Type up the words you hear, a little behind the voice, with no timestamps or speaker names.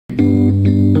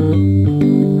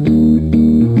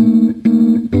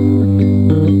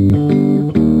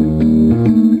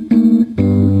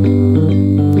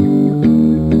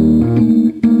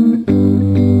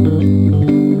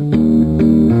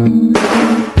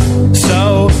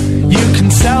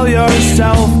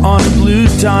On blue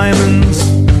diamonds.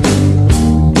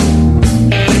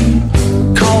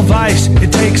 Call Vice,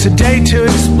 it takes a day to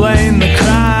explain the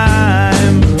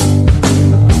crime.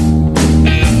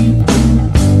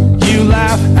 You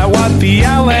laugh at what the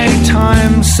LA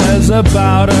Times says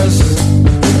about us,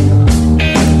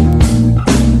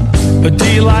 but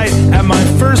delight at my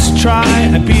first try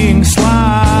at being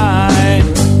sly.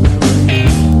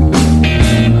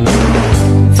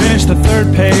 Finish the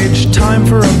third page, time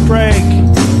for a break.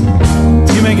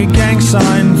 You make a gang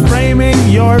sign framing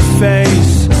your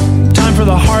face. Time for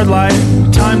the hard light,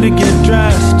 time to get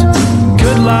dressed.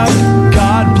 Good luck,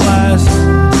 God bless.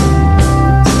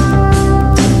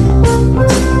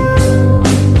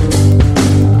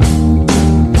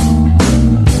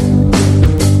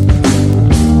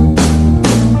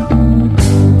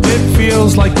 It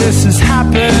feels like this is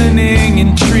happening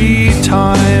in tree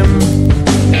time.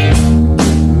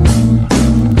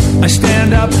 I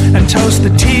stand up and toast the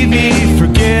TV for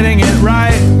getting it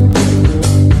right.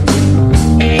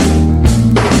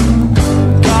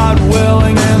 God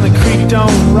willing and the creek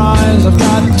don't rise. I've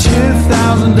got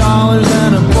 $2,000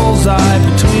 and a bullseye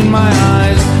between my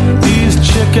eyes. These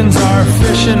chickens are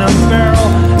fish in a barrel.